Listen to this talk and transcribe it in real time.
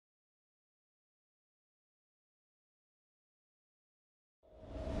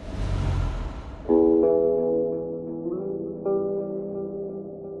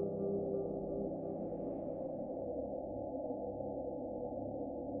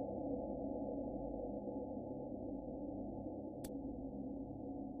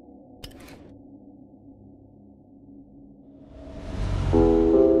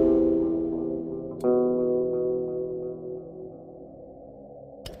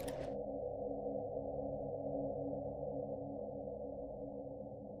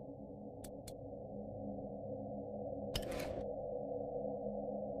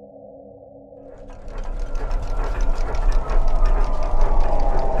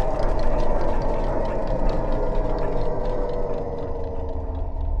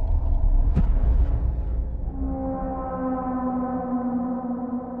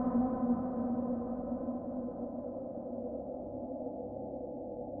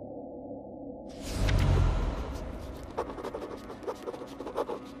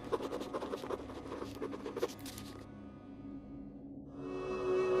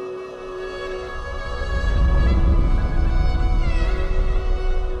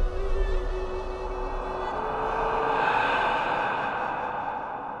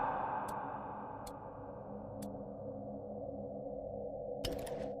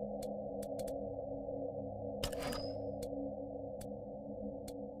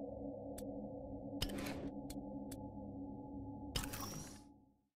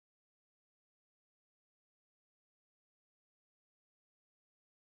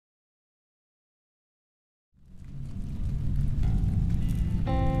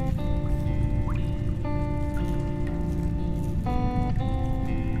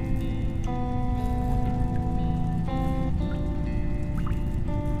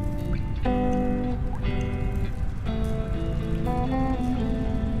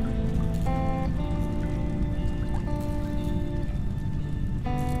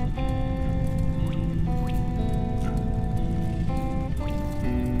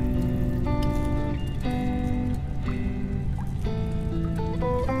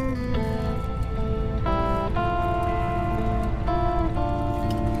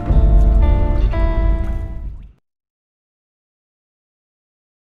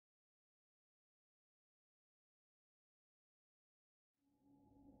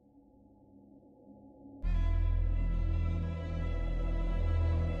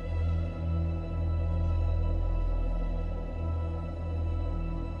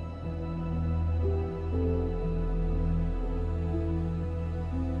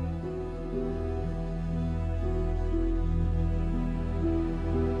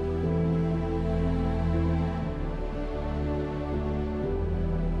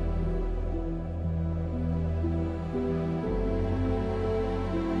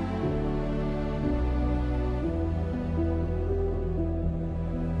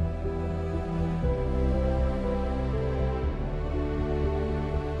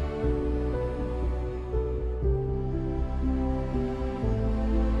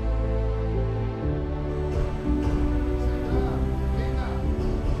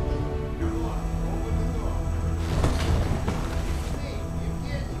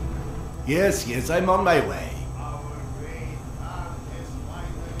Yes, I'm on my way.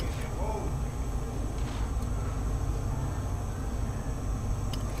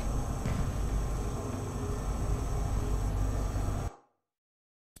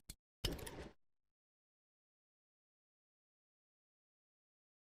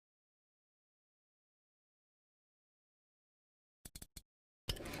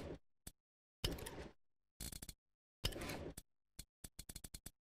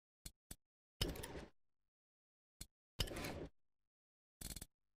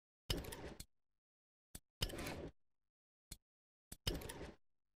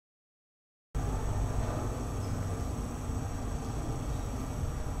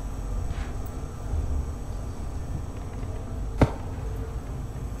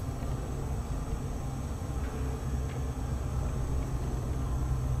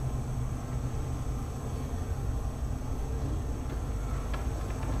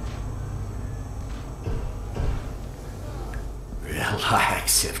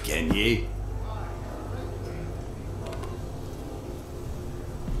 Relax, Evgeny.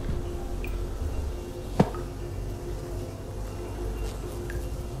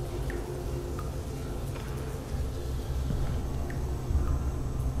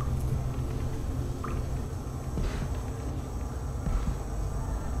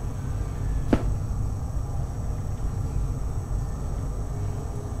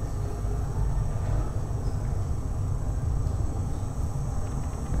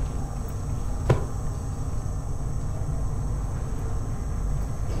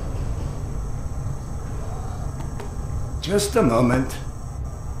 Just a moment.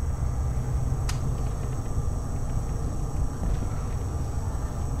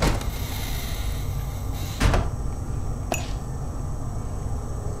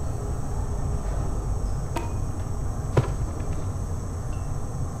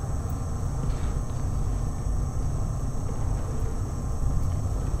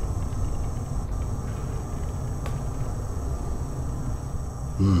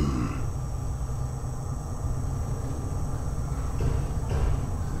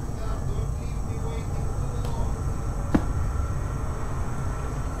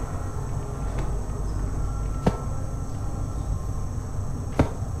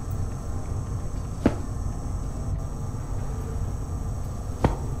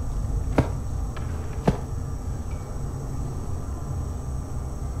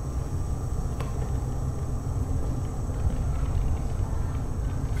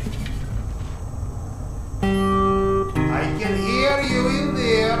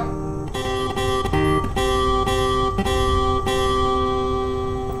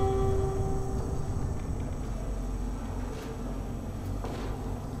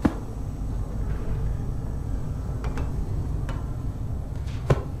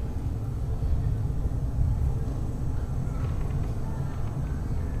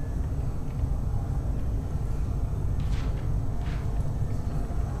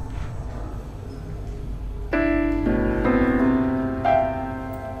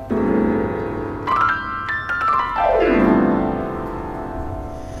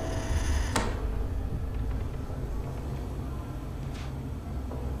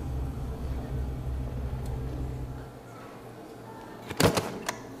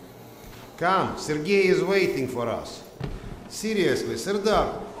 Come, Sergei is waiting for us. Seriously,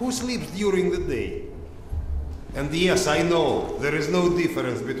 Serdar, who sleeps during the day? And yes, I know, there is no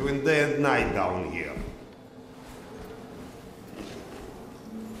difference between day and night down here.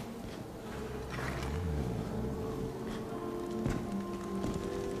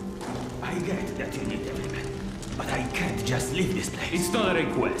 I get that you need everything, but I can't just leave this place. It's not a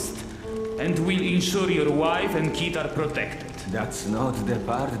request. And we'll ensure your wife and kid are protected. That's not the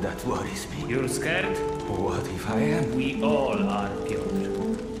part that worries me. You're scared? What if I am? We all are, Piotr.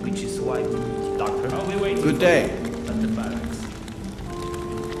 Which is why we need doctor. I'll be waiting. Good day. At the barracks.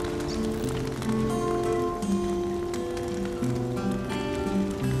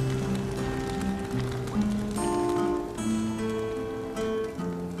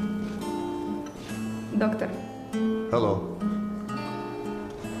 Doctor. Hello.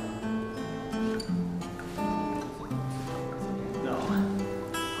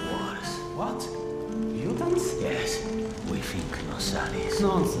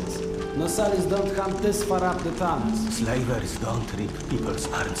 Nonsense. Nosalis don't come this far up the tunnels. Slavers don't rip people's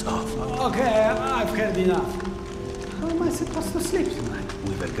arms off. Okay, I've heard enough. How am I supposed to sleep tonight?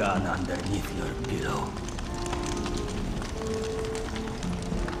 With a gun underneath your pillow.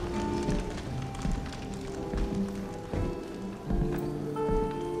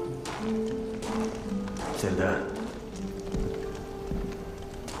 Serdar.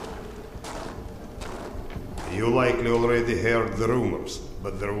 likely already heard the rumors,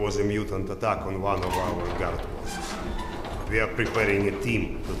 but there was a mutant attack on one of our guard posts. We are preparing a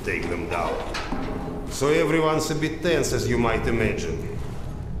team to take them down. So everyone's a bit tense, as you might imagine.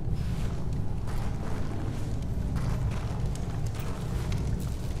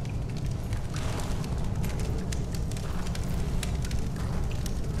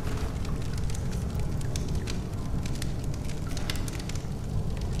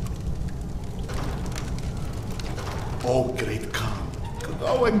 Oh, great Khan.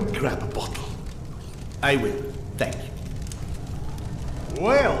 Go and grab a bottle. I will. Thank you.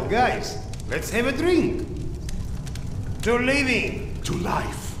 Well, guys, let's have a drink. To living. To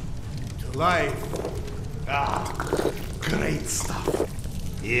life. To life. Ah, great stuff.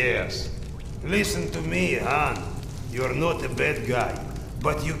 Yes. Listen to me, Han. You're not a bad guy,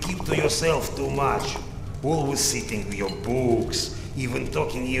 but you keep to yourself too much. Always sitting with your books, even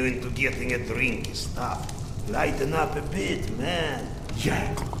talking you into getting a drink is tough. Lighten up a bit, man.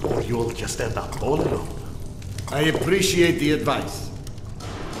 Yeah, or you'll just end up all alone. I appreciate the advice.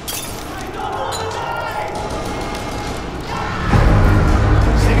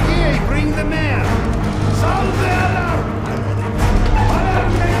 Sergei, bring the man! Sound the alarm!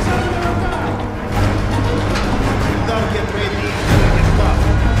 Alarm is under attack! Serdar, get ready. It's gonna get tough.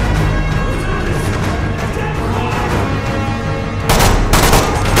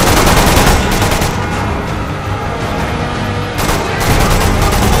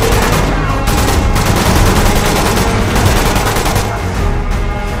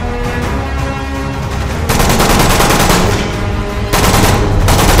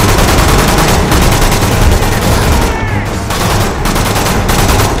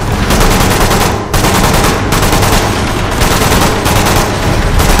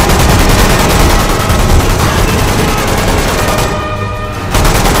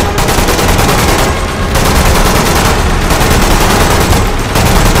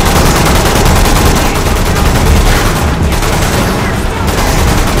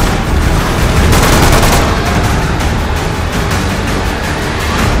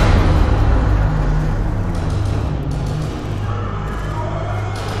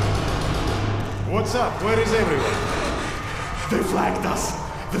 What's up? Where is everyone? They flagged us.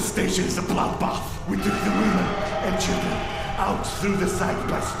 The station is a bloodbath. We took the women and children out through the side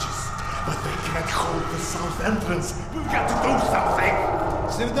passages. But they can't hold the south entrance. We've got to do something.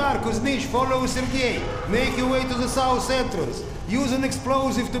 Serdar, Kuzmich, follow Sergei. Make your way to the south entrance. Use an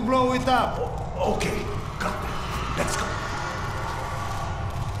explosive to blow it up. Okay, got that. Let's go.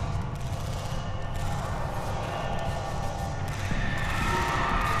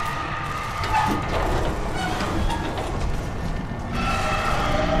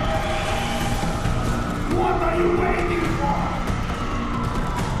 What are you waiting for?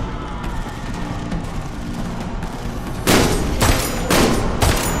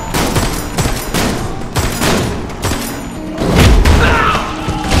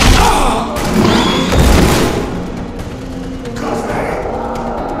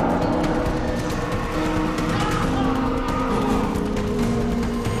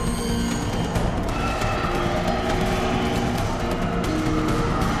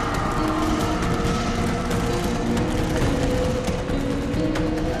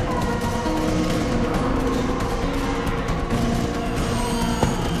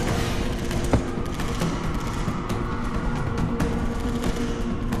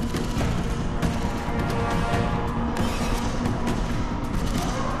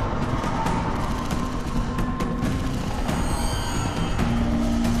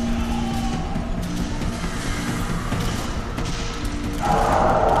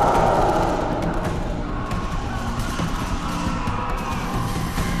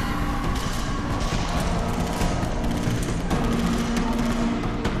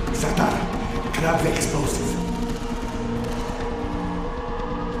 Serdar, grab the explosive.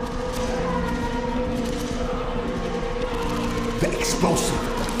 The explosive.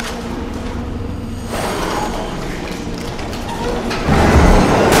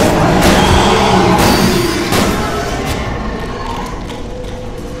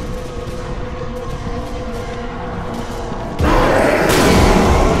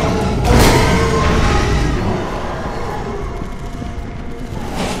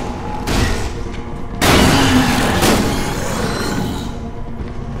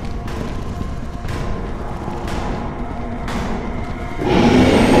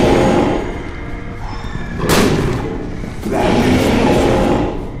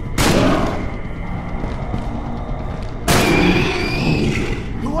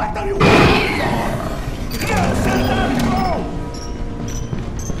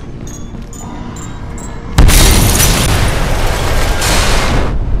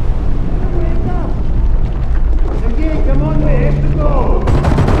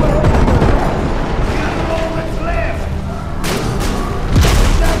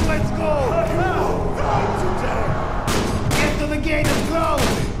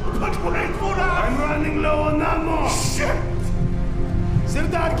 But wait for us! I'm running low on ammo! Shit!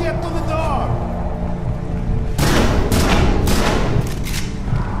 Serdar, get to the door!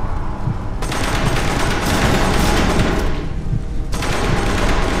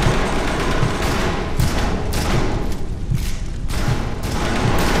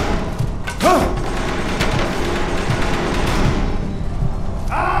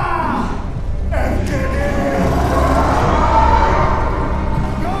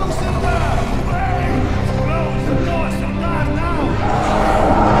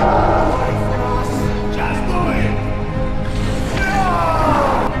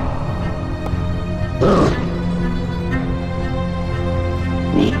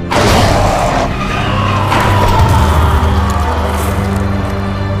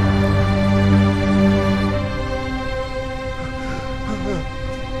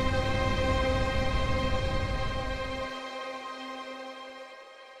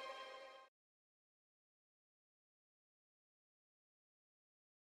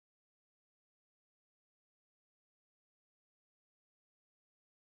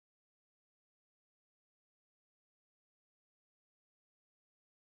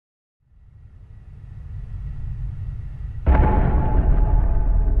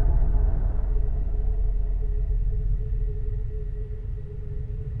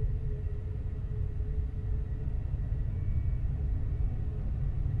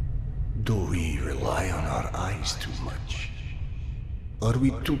 Do we rely on our eyes too much? Are we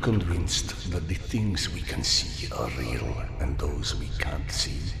too convinced that the things we can see are real and those we can't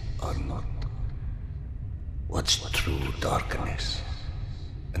see are not? What's true darkness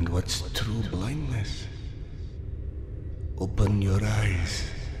and what's true blindness? Open your eyes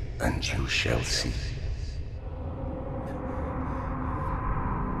and you shall see.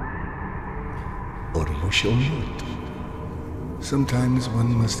 Or you shall not. Sometimes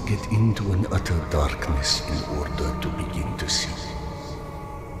one must get into an utter darkness in order to begin to see.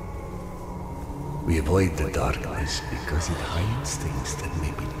 We avoid the darkness because it hides things that may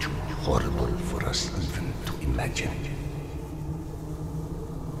be too horrible for us even to imagine.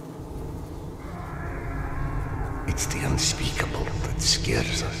 It's the unspeakable that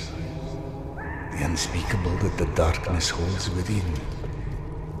scares us. The unspeakable that the darkness holds within.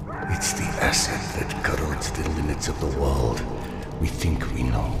 It's the acid that corrodes the limits of the world we think we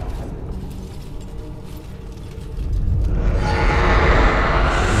know.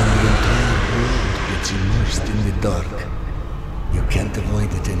 When the entire world gets immersed in the dark, you can't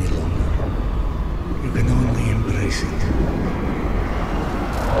avoid it any longer. You can only embrace it.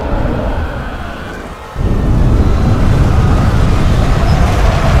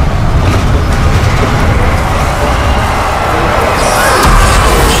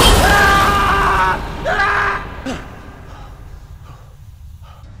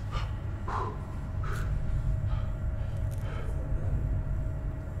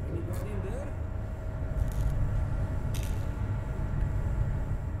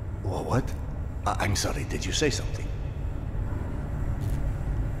 What? I'm sorry, did you say something?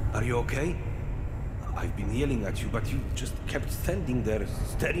 Are you okay? I've been yelling at you, but you just kept standing there,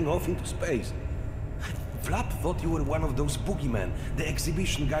 staring off into space. Flap thought you were one of those boogeymen the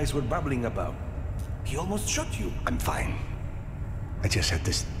exhibition guys were babbling about. He almost shot you. I'm fine. I just had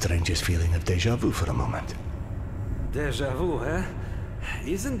this strangest feeling of déjà vu for a moment. Deja vu, huh?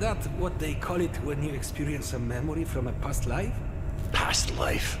 Isn't that what they call it when you experience a memory from a past life? Past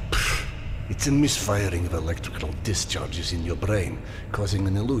life? Pfft. It's a misfiring of electrical discharges in your brain, causing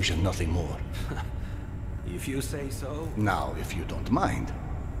an illusion, nothing more. If you say so. Now, if you don't mind,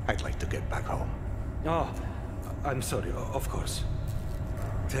 I'd like to get back home. Oh, I'm sorry, of course.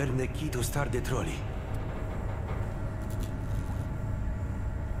 Turn the key to start the trolley.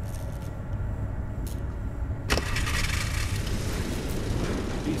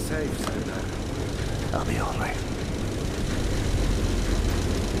 Be safe, Serdar. I'll be all right.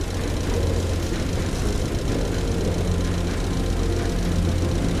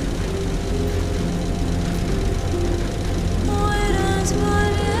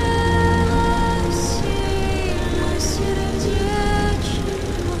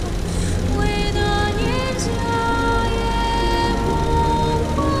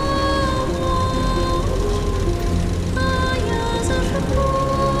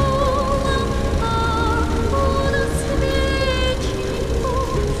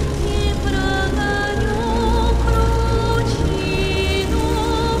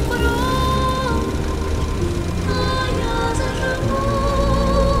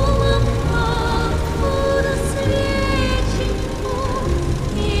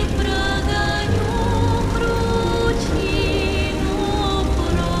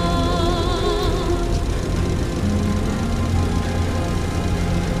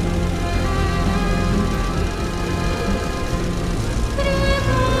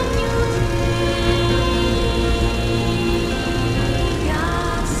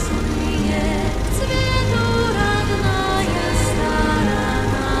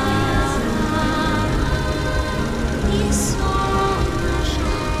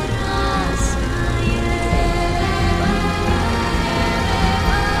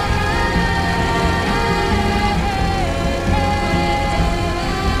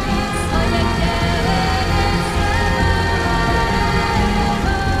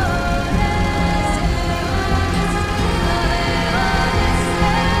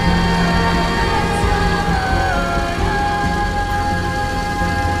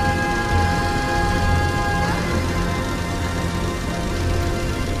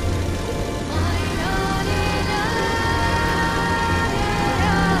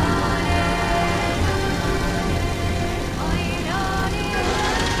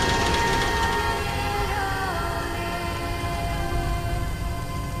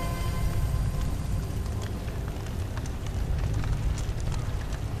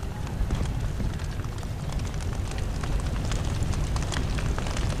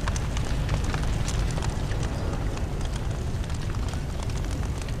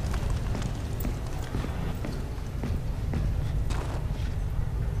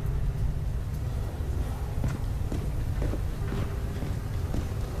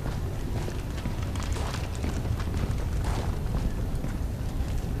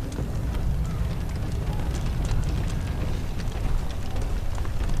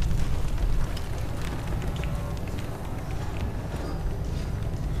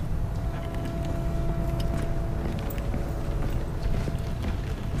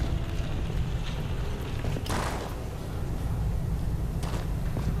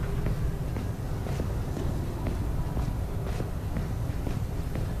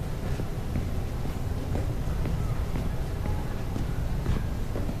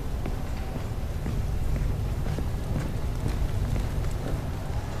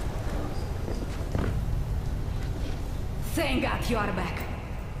 Thank God you are back.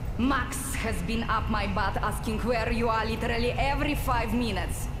 Max has been up my butt asking where you are literally every 5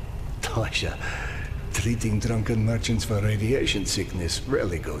 minutes. Tasha, treating drunken merchants for radiation sickness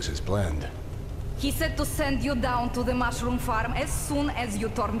rarely goes as planned. He said to send you down to the mushroom farm as soon as you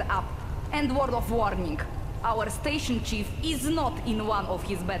turned up. And word of warning, our station chief is not in one of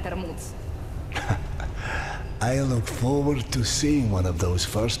his better moods. I look forward to seeing one of those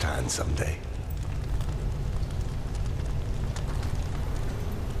firsthand someday.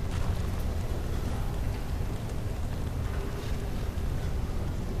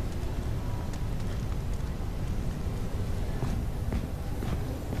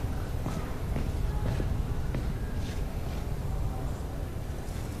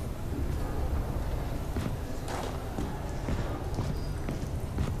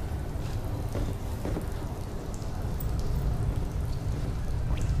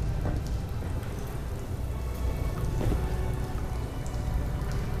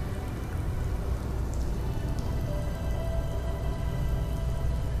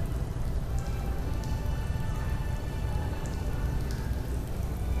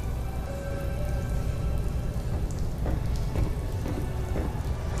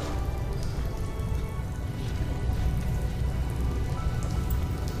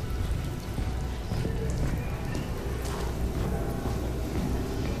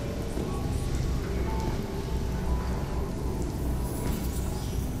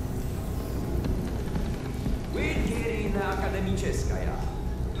 Akademическая.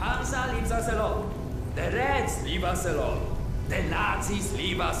 Hansa leaves us alone. The Reds leave us alone. The Nazis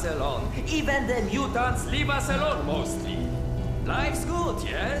leave us alone. Even the mutants leave us alone, mostly. Life's good,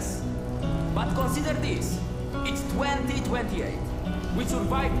 yes? But consider this. It's 2028. We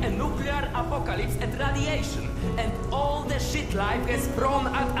survived a nuclear apocalypse and radiation, and all the shit life has thrown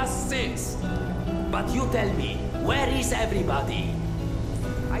at us since. But you tell me, where is everybody?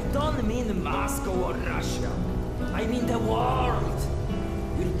 I don't mean Moscow or Russia. I mean the world.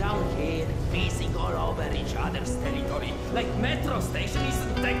 We're down here, facing all over each other's territory, like metro station is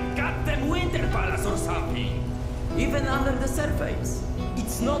the goddamn Winter Palace or something. Even under the surface,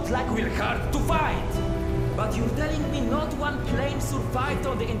 it's not like we're hard to fight. But you're telling me not one plane survived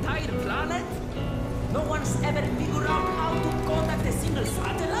on the entire planet? No one's ever figured out how to contact a single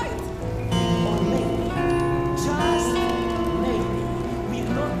satellite? Or maybe, just maybe,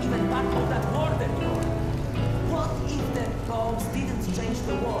 we're not even part of that world anymore. What if the bombs didn't change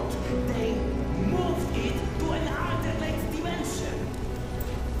the world? They moved it to an alternate dimension.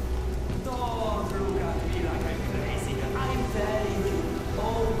 Don't look at me like I'm crazy. I'm telling you,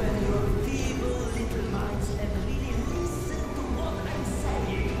 open your feeble little minds and really listen to what I'm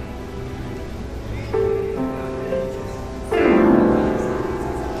saying.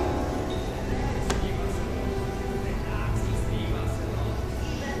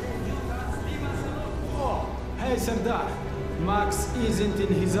 Hey, Serdar. Max isn't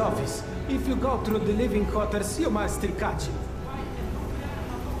in his office. If you go through the living quarters, you might still catch him.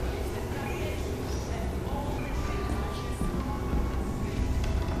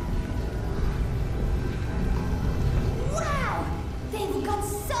 Wow! They've got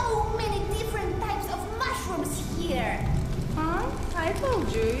so many different types of mushrooms here. Huh? I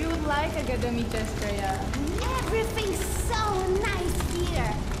told you, you would like Akademическая. Everything's so nice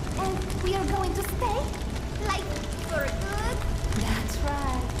here. And we are going to stay? Like, for good? That's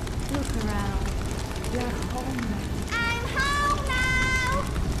right. Look around. You're home now. I'm home now!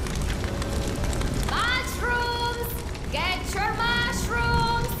 Mushrooms! Get your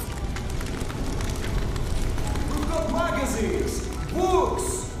mushrooms! We've got magazines, books,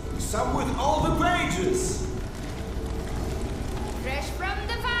 some with all the pages. Fresh from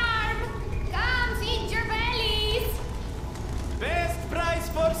the farm! Come feed your bellies! Best price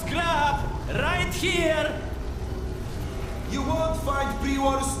for scrap, right here! You won't find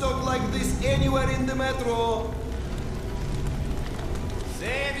pre-war stock like this anywhere in the metro.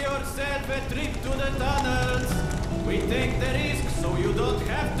 Save yourself a trip to the tunnels. We take the risk so you don't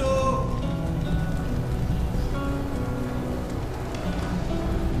have to.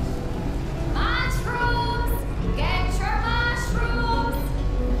 Mushrooms! Get your mushrooms!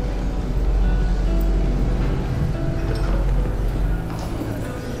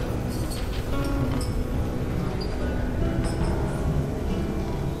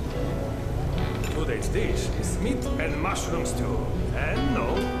 Today's dish is meat and mushroom stew. And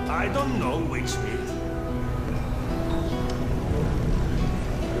no, I don't know which meat.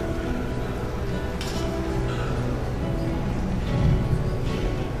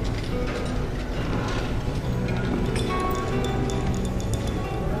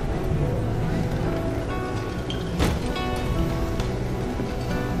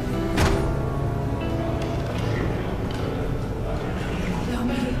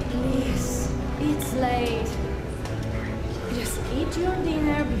 your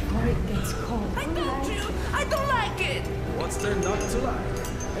dinner before it gets cold. I told you! I don't like it! What's there not to like?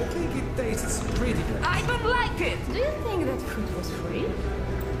 I think it tastes pretty good. I don't like it! Do you think that food was free?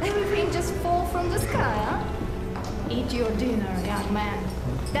 Everything just fall from the sky, huh? Eat your dinner, young man.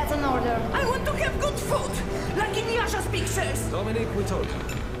 That's an order. I want to have good food! Like in Yasha's pictures! Dominic, we told you.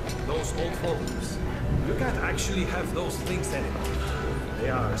 Those old photos. You can't actually have those things anymore. They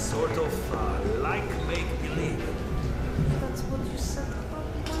are sort of like make-believe. That's what you said about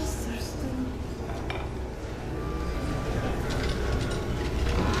monsters, too.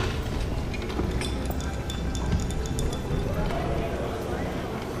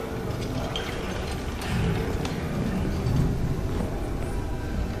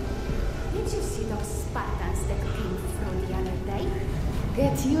 Did you see those Spartans that came through the other day?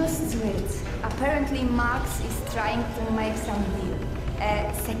 Get used to it. Apparently Max is trying to make some deal.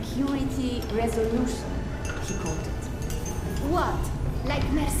 A security resolution, he called it. What? Like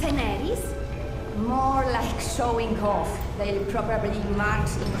mercenaries? More like showing off. They'll probably march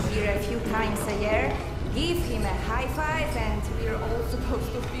in here a few times a year, give him a high five, and we're all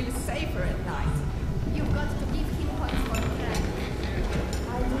supposed to feel safer at night. You've got to give him points for crime.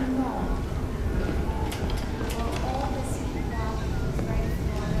 I don't know. For all the city now, it's ready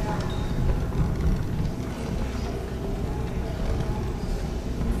for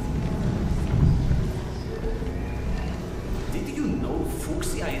Did you know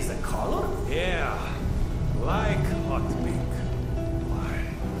fuchsia is a color? Yeah, like hot pink. Why?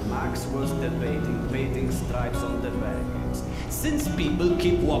 Max was debating painting stripes on the barricades, since people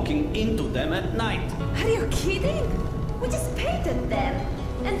keep walking into them at night. Are you kidding? We just painted them.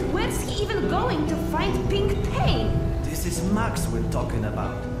 And where's he even going to find pink paint? This is Max we're talking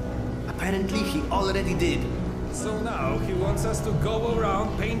about. Apparently he already did. So now he wants us to go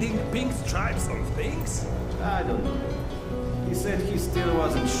around painting pink stripes on things? I don't know. He said he still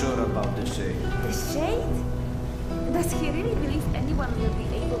wasn't sure about the shade. The shade? Does he really believe anyone will be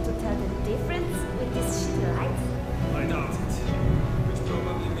able to tell the difference with this shitty light? I doubt it. Which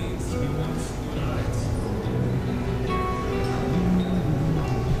probably means he wants new lights.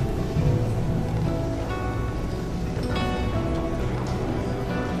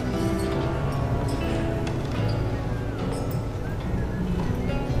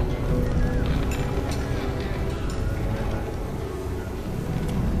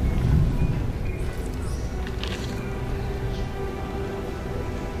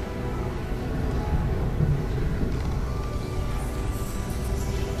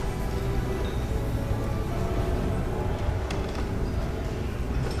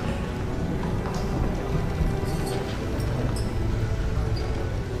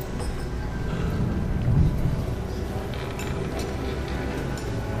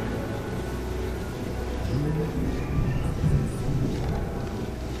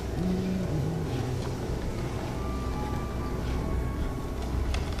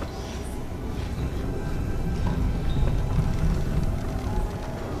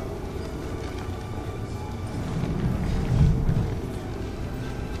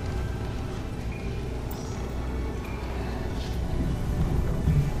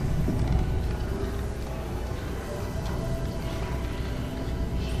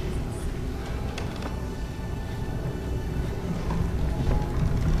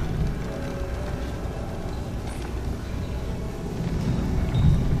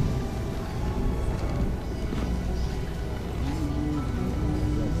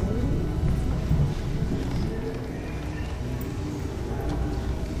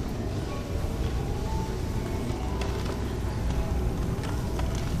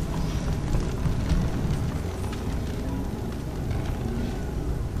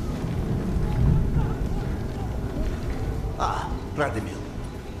 Vladimir,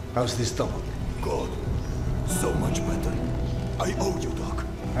 how's the stomach? God, so much better. I owe you, Doc.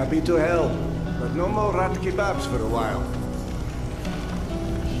 Happy to help, but no more rat kebabs for a while.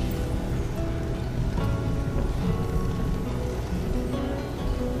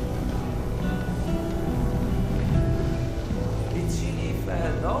 Did she leave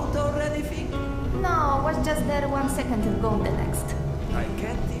a note or anything? No, was just there 1 second and gone the next. I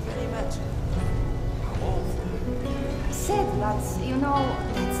can't even imagine. How awful. Sad, but you know,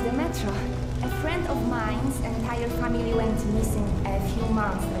 that's the metro. A friend of mine's entire family went missing a few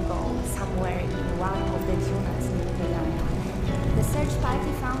months ago, somewhere in one of the dunes near the area. The search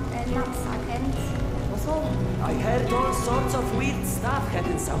party found a knapsack and that was all. I heard all sorts of weird stuff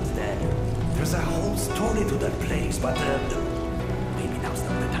happens out there. There's a whole story to that place, but maybe now's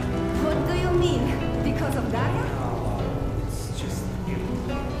not the time. What do you mean? Because of Daria? No, it's just...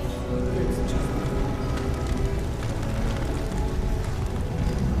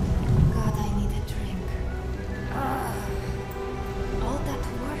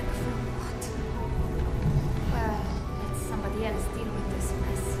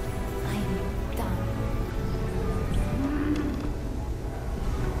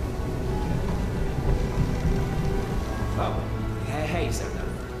 Hey, Serdar.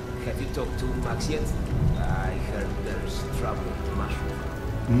 Have you talked to Max yet? I heard there's trouble with the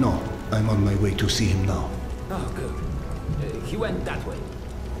mushroom. No, I'm on my way to see him now. Oh, good. He went that way.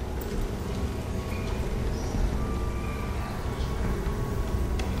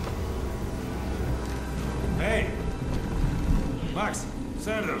 Hey! Max,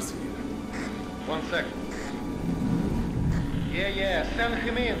 Serdar's here. 1 second. Yeah, send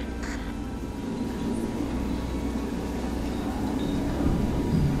him in.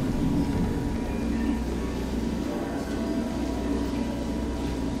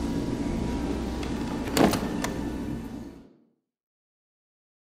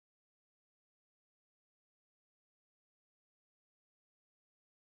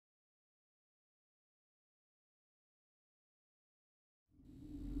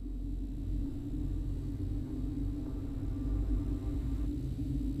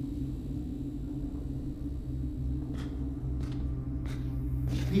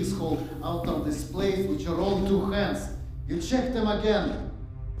 Please hold out of this place with your own 2 hands. You check them again.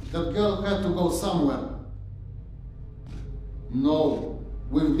 That girl had to go somewhere. No,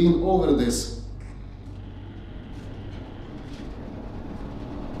 we've been over this.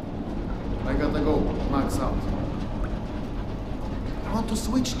 I gotta go. Max out. Want to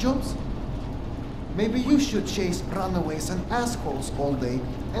switch jobs? Maybe you should chase runaways and assholes all day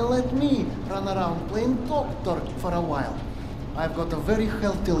and let me run around playing doctor for a while. I've got a very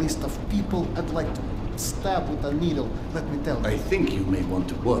healthy list of people I'd like to stab with a needle, let me tell you. I think you may want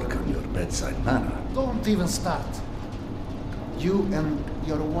to work on your bedside manner. Don't even start. You and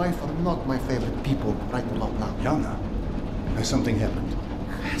your wife are not my favorite people right about now. Yana, has something happened?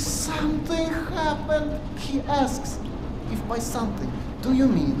 Has something happened? He asks. If by something, do you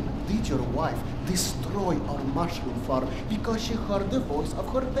mean did your wife destroy our mushroom farm because she heard the voice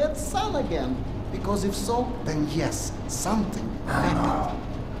of her dead son again? Because if so, then yes, something happened.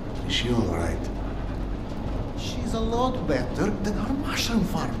 Is she all right? She's a lot better than our mushroom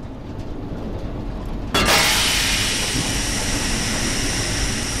farm.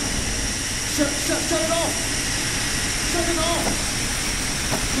 Shut it off! Shut it off!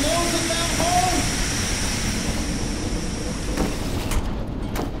 Close the damn hole!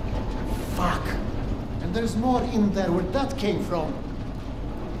 Fuck! And there's more in there where that came from.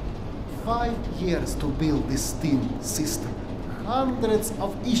 5 years to build this steam system. Hundreds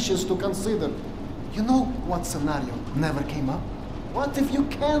of issues to consider. You know what scenario never came up? What if you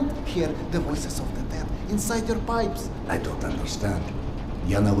can't hear the voices of the dead inside your pipes? I don't understand.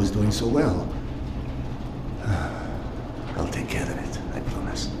 Yana was doing so well. I'll take care of it, I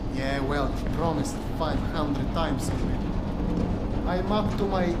promise. Yeah, well, you promised 500 times already. I'm up to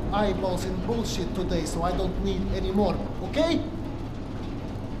my eyeballs in bullshit today, so I don't need any more, okay?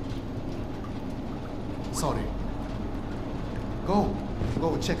 Sorry. Go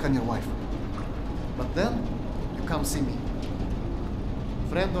check on your wife. But then, you come see me.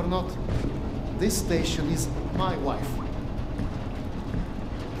 Friend or not, this station is my wife.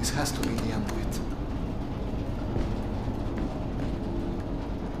 This has to be the end of it.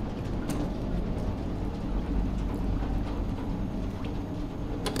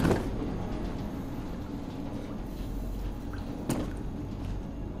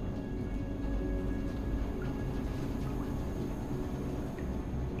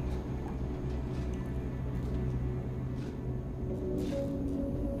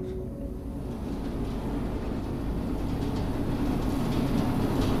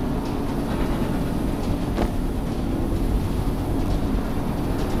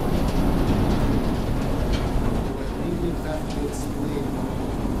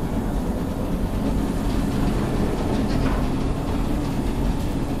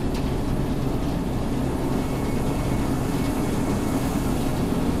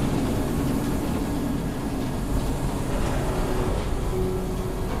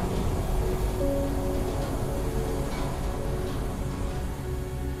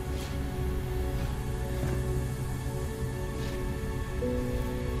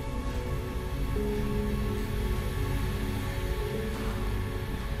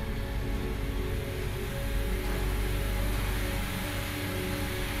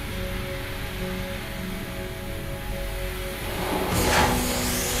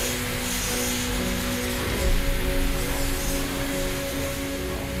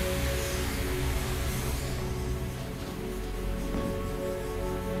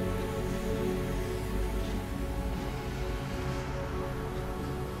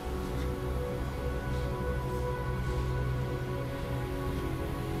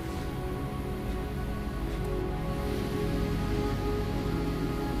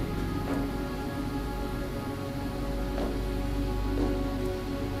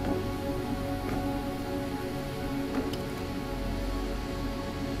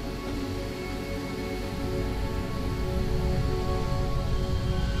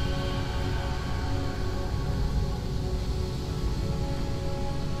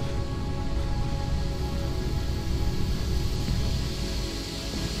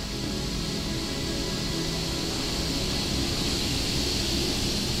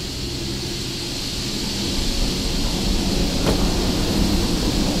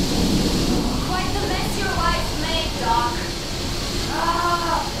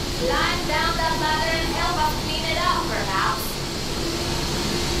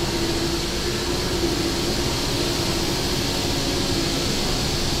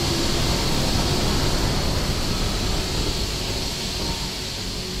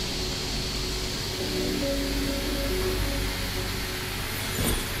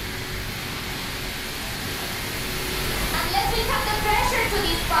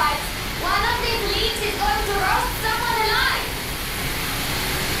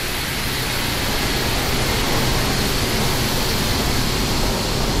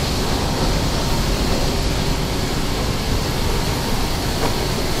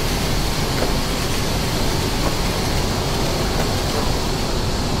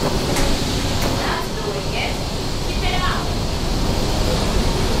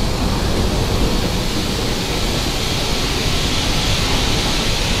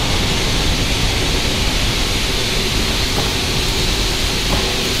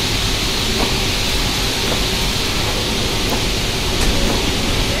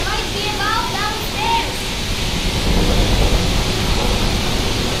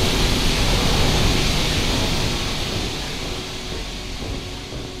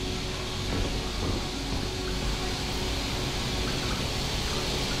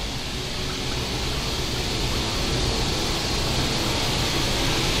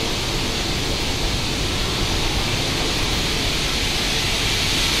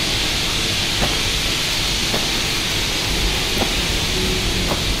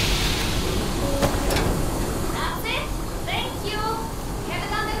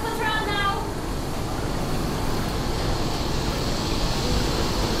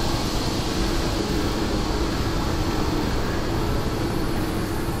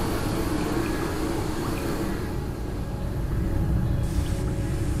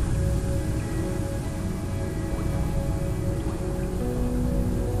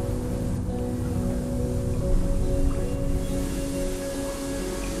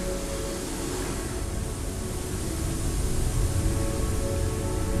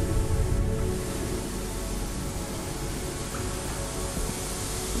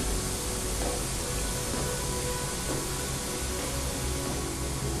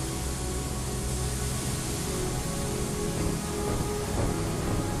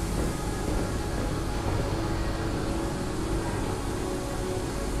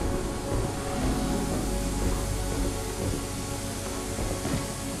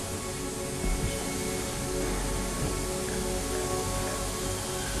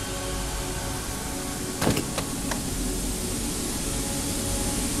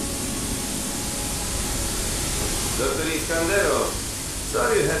 Scandero.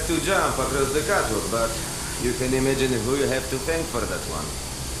 Sorry you had to jump across the catwalk, but you can imagine who you have to thank for that one.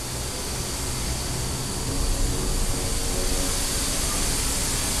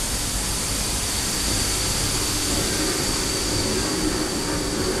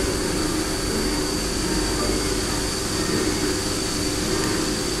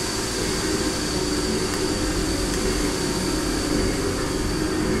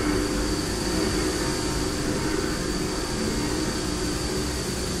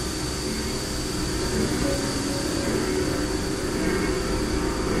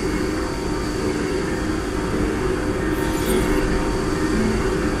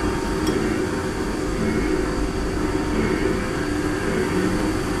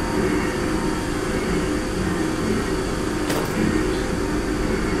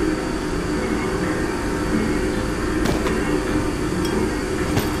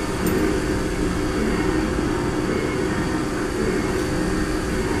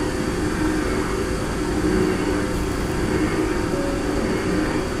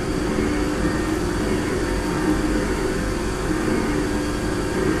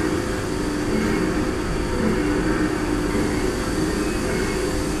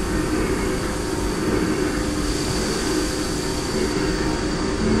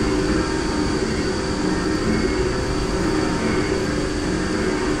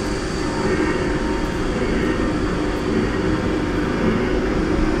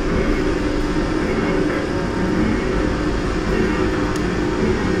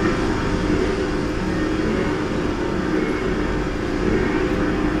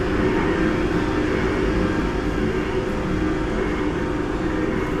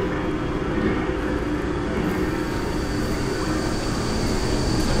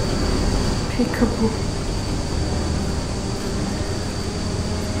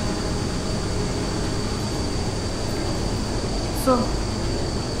 So,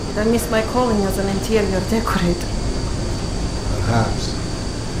 did I miss my calling as an interior decorator? Perhaps.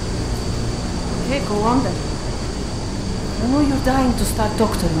 Okay, go on then. I know you're dying to start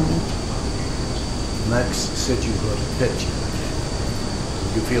doctoring me. Max said you got a pet you again.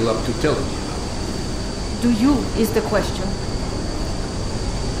 You feel up to telling me about it? Do you, is the question.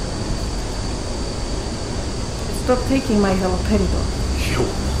 Stop taking my haloperidol. You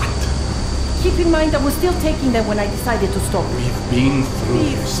what? Keep in mind I was still taking them when I decided to stop. We've been through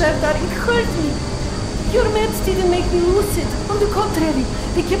Please, this. Serdar, it hurt me. Your meds didn't make me lucid. On the contrary,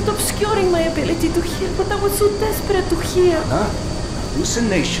 they kept obscuring my ability to hear what I was so desperate to hear. Huh?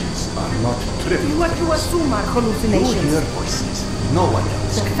 Hallucinations are not trivial. What you assume are hallucinations. You hear voices. No one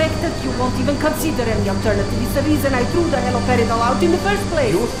else. The fact that you won't even consider any alternative is the reason I threw the haloperidol out in the first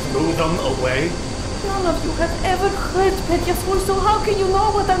place. You threw them away? None of you have ever heard Petya's voice, so how can you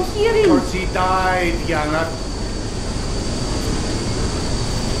know what I'm hearing? Because he died, Yana.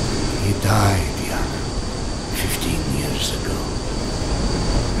 He died, Yana. 15 years ago.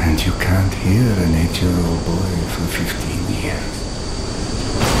 And you can't hear an 8-year-old boy for 15 years.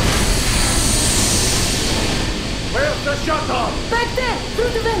 Where's the shuttle? Back there,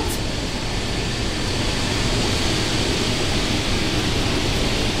 through the vent.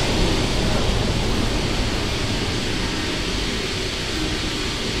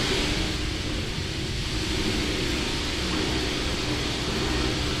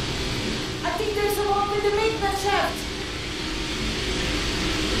 I think there's a lock in the maintenance shaft.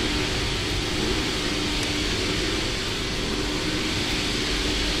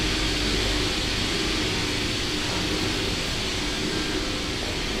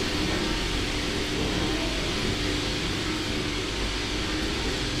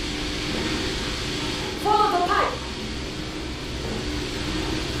 Follow the pipe.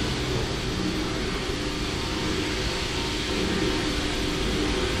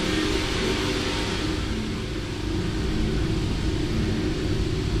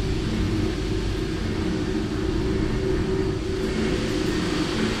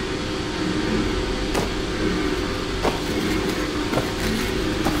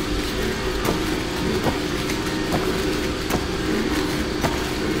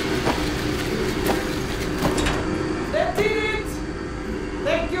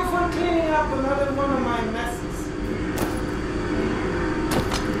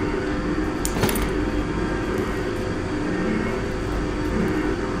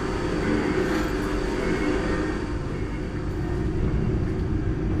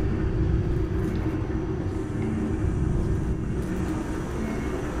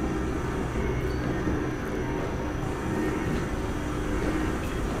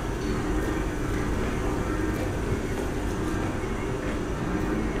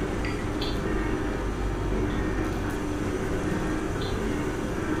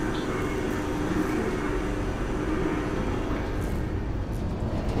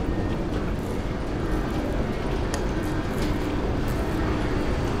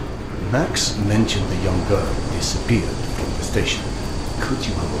 Max mentioned the young girl disappeared from the station. Could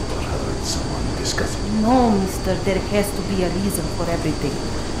you have overheard someone discussing? No, mister, there has to be a reason for everything.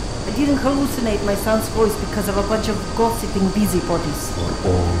 I didn't hallucinate my son's voice because of a bunch of gossiping busybodies. For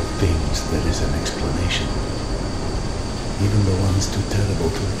all things there is an explanation. Even the ones too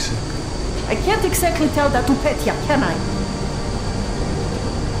terrible to accept. I can't exactly tell that to Petya, can I?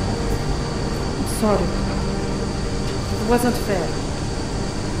 I'm sorry. It wasn't fair.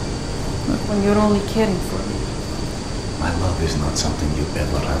 Not when you're only caring for me. My love is not something you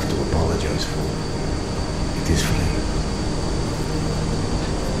ever have to apologize for. It is free.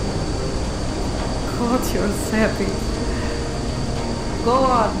 God, you're happy. Go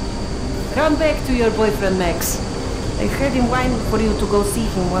on. Run back to your boyfriend, Max. I had him whining for you to go see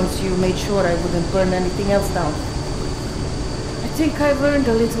him once you made sure I wouldn't burn anything else down. I think I've earned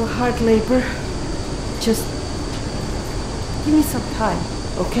a little hard labor. Just give me some time,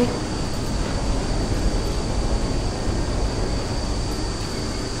 okay?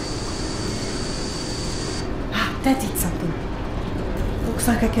 That did something. Looks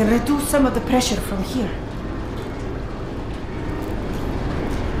like I can reduce some of the pressure from here.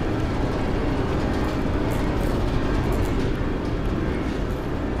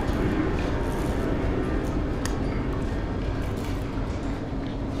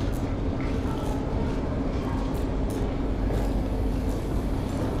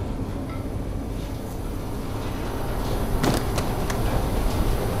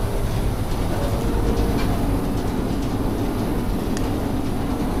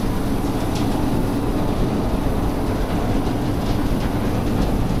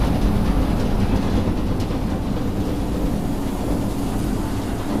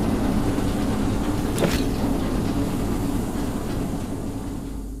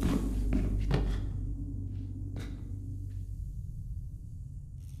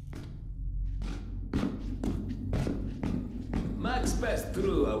 Max passed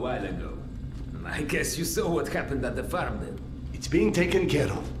through a while ago. I guess you saw what happened at the farm then. It's being taken care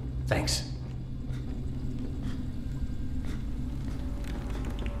of. Thanks.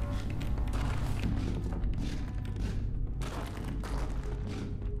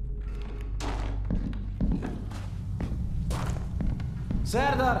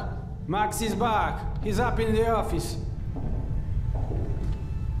 Serdar! Max is back. He's up in the office.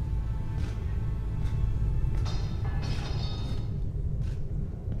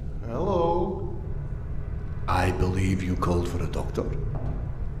 Hello? I believe you called for a doctor.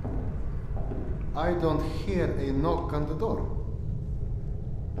 I don't hear a knock on the door.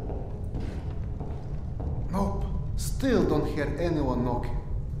 Nope. Still don't hear anyone knocking.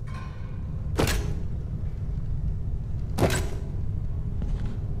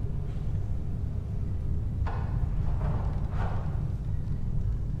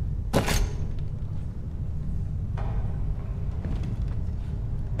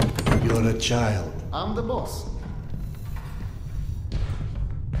 You're a child. I'm the boss.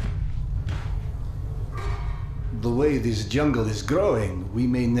 The way this jungle is growing, we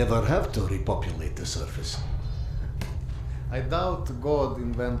may never have to repopulate the surface. I doubt God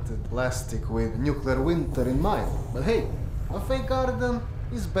invented plastic with nuclear winter in mind. But hey, a fake garden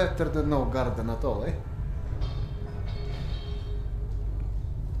is better than no garden at all, eh?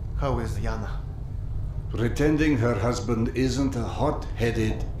 How is Yana? Pretending her husband isn't a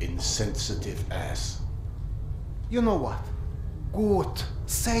hot-headed, insensitive ass. You know what? Good.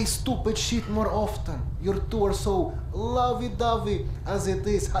 Say stupid shit more often. Your two are so lovey-dovey as it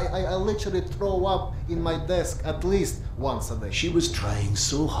is. I literally throw up in my desk at least once a day. She was trying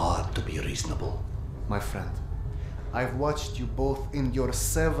so hard to be reasonable. My friend, I've watched you both endure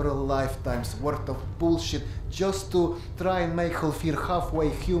several lifetimes worth of bullshit just to try and make her feel halfway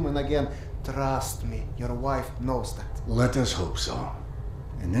human again. Trust me, your wife knows that. Let us hope so.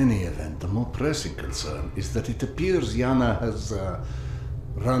 In any event, the more pressing concern is that it appears Yana has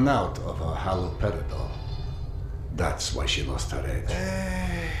run out of her haloperidol. That's why she lost her edge.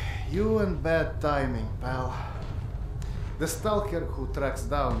 You and bad timing, pal. The stalker who tracks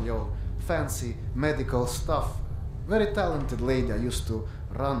down your fancy medical stuff, very talented lady I used to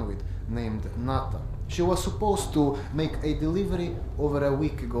run with named Nata. She was supposed to make a delivery over a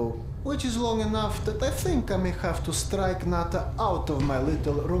week ago, which is long enough that I think I may have to strike Nata out of my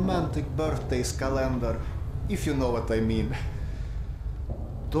little romantic birthdays calendar, if you know what I mean.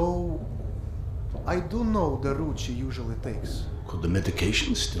 Though, I do know the route she usually takes. Could the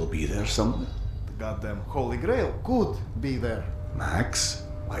medication still be there somewhere? The goddamn Holy Grail could be there. Max,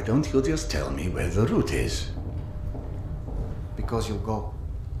 why don't you just tell me where the route is? Because you'll go.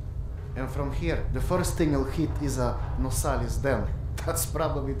 And from here, the first thing you'll hit is a Nosalis den. That's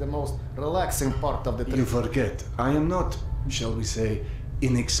probably the most relaxing part of the trip. You forget, I am not, shall we say,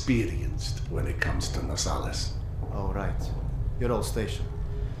 inexperienced when it comes to Nosales. Oh, right. You're all stationed.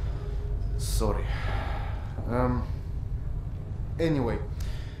 Sorry. Anyway,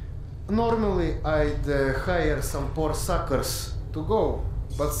 normally I'd hire some poor suckers to go,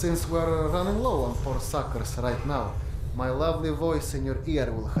 but since we're running low on poor suckers right now, my lovely voice in your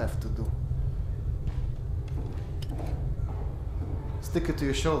ear will have to do. Stick it to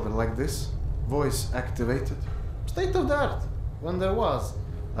your shoulder like this, voice activated. State of the art, when there was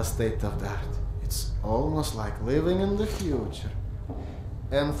a state of the art. It's almost like living in the future.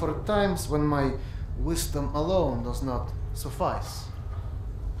 And for times when my wisdom alone does not suffice.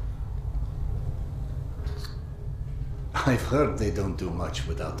 I've heard they don't do much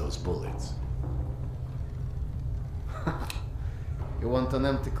without those bullets. You want an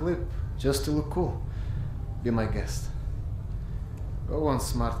empty clip, just to look cool? Be my guest. Go on,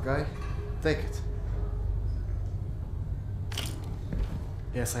 smart guy. Take it.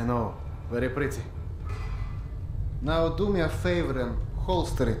 Yes, I know. Very pretty. Now do me a favor and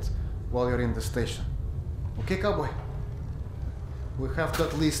holster it while you're in the station. Okay, cowboy? We have to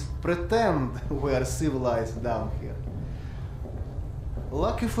at least pretend we are civilized down here.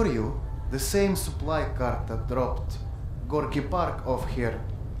 Lucky for you, the same supply cart that dropped Gorky Park off here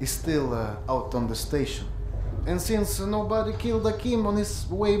is still out on the station. And since nobody killed Akim on his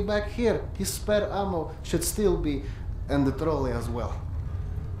way back here, his spare ammo should still be in the trolley as well.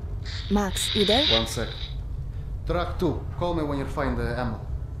 Max, you there? 1 sec. Truck 2, call me when you find the ammo.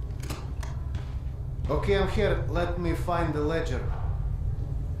 Okay, I'm here. Let me find the ledger.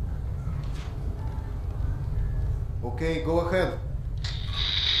 Okay, go ahead.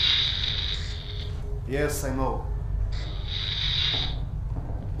 Yes, I know.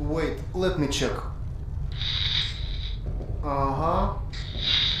 Wait, let me check. Uh-huh.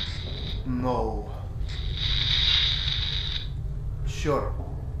 No. Sure.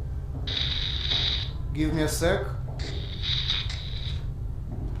 Give me a sec.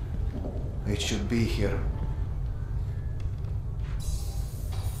 It should be here.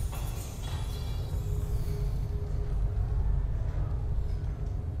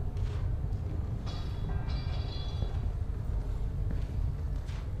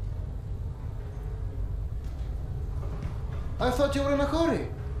 I thought you were in a hurry.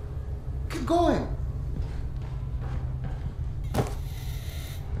 Keep going.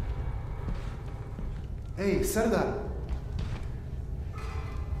 Hey, Serdar.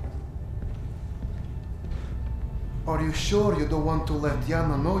 Are you sure you don't want to let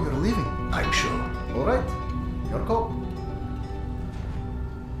Yana know you're leaving? I'm sure. All right. Your call.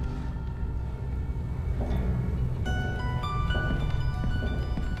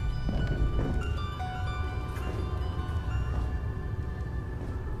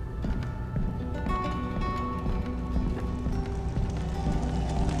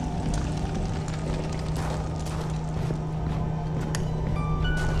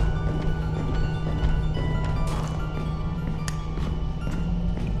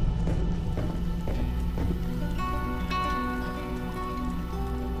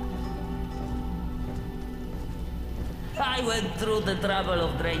 I went through the trouble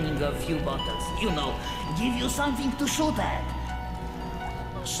of draining a few bottles. You know, give you something to shoot at.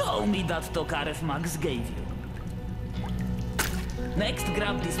 Show me that Tokarev Max gave you. Next,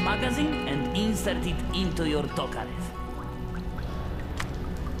 grab this magazine and insert it into your Tokarev.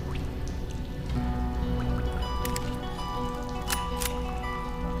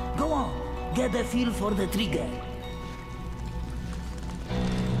 Go on, get a feel for the trigger.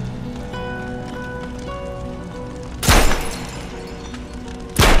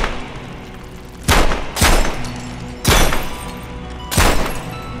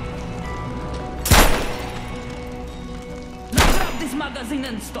 Magazine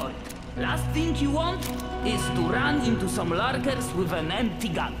and store it. Last thing you want is to run into some lurkers with an empty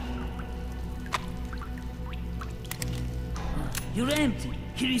gun. You're empty.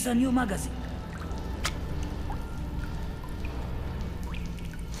 Here is a new magazine.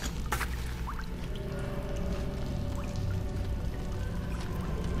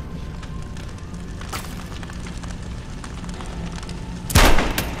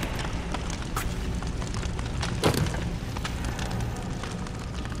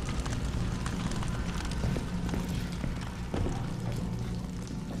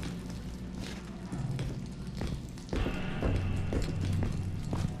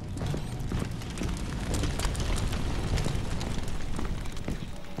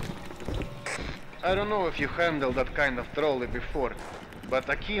 I don't know if you handled that kind of trolley before, but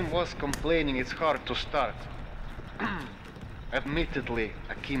Akim was complaining it's hard to start. Admittedly,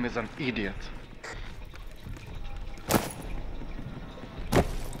 Akim is an idiot.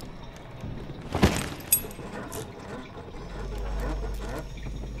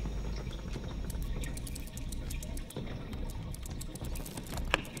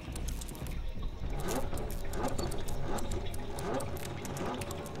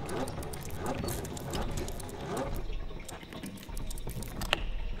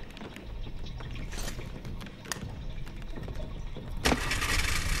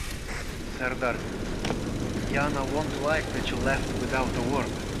 Serdar, Yana won't like that you left without a word.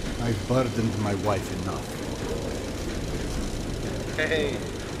 I've burdened my wife enough. Hey,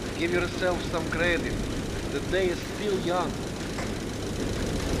 give yourself some credit. The day is still young.